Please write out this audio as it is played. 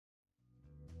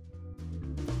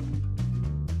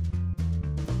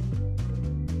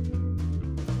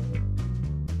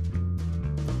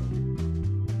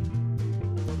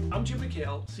I'm Jim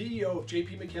McHale, CEO of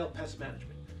JP McHale Pest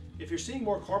Management. If you're seeing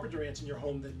more carpenter ants in your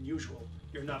home than usual,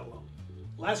 you're not alone.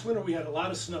 Last winter we had a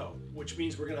lot of snow, which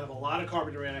means we're going to have a lot of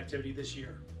carpenter ant activity this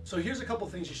year. So here's a couple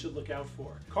things you should look out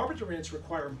for. Carpenter ants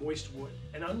require moist wood,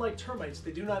 and unlike termites,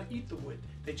 they do not eat the wood.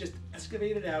 They just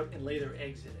excavate it out and lay their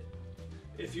eggs in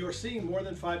it. If you are seeing more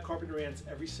than 5 carpenter ants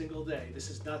every single day, this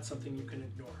is not something you can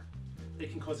ignore. They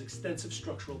can cause extensive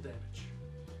structural damage.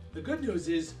 The good news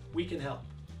is we can help.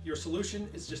 Your solution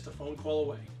is just a phone call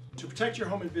away. To protect your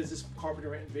home and business from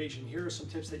carpenter ant invasion, here are some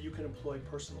tips that you can employ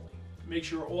personally. Make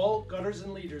sure all gutters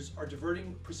and leaders are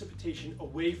diverting precipitation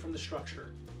away from the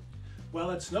structure. While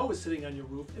that snow is sitting on your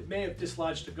roof, it may have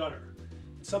dislodged a gutter.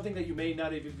 It's something that you may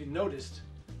not have even noticed,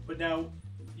 but now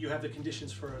you have the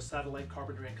conditions for a satellite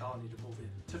carpenter ant colony to move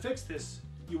in. To fix this,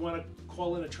 you want to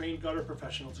call in a trained gutter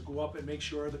professional to go up and make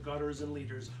sure the gutters and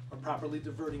leaders are properly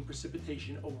diverting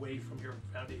precipitation away from your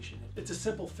foundation. It's a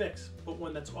simple fix, but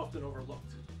one that's often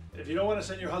overlooked. If you don't want to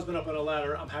send your husband up on a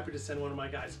ladder, I'm happy to send one of my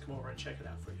guys to come over and check it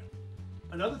out for you.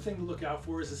 Another thing to look out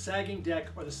for is the sagging deck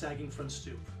or the sagging front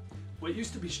stoop. What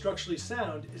used to be structurally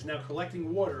sound is now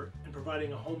collecting water and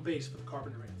providing a home base for the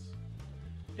carpenter ants.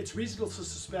 It's reasonable to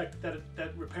suspect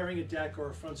that repairing a deck or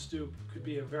a front stoop could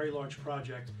be a very large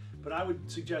project, but I would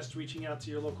suggest reaching out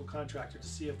to your local contractor to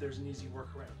see if there's an easy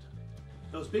workaround.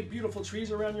 Those big beautiful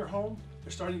trees around your home,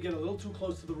 they're starting to get a little too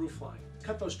close to the roof line.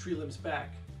 Cut those tree limbs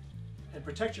back and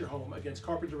protect your home against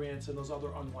carpenter ants and those other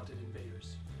unwanted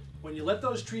invaders. When you let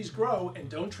those trees grow and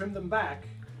don't trim them back,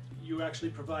 you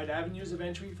actually provide avenues of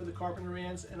entry for the carpenter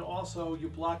ants, and also you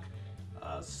block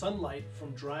sunlight from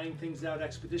drying things out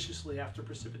expeditiously after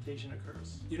precipitation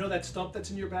occurs. You know that stump that's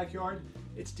in your backyard?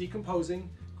 It's decomposing,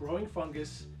 growing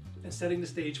fungus, and setting the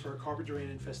stage for a carpenter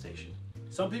ant infestation.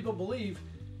 Some people believe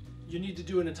you need to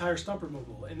do an entire stump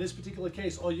removal. In this particular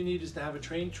case, all you need is to have a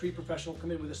trained tree professional come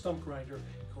in with a stump grinder,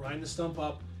 grind the stump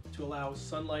up to allow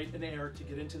sunlight and air to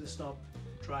get into the stump,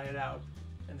 dry it out,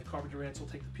 and the carpenter ants will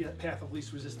take the path of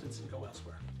least resistance and go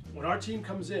elsewhere. When our team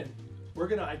comes in, we're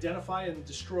going to identify and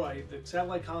destroy the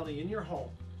satellite colony in your home,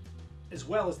 as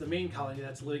well as the main colony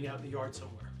that's living out in the yard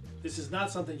somewhere. This is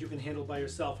not something you can handle by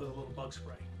yourself with a little bug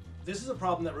spray. This is a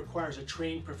problem that requires a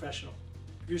trained professional.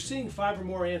 If you're seeing 5 or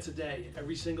more ants a day,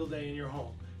 every single day in your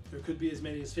home, there could be as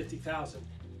many as 50,000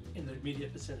 in the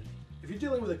immediate vicinity. If you're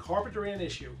dealing with a carpenter ant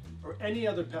issue or any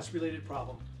other pest-related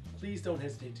problem, please don't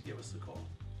hesitate to give us a call.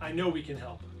 I know we can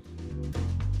help.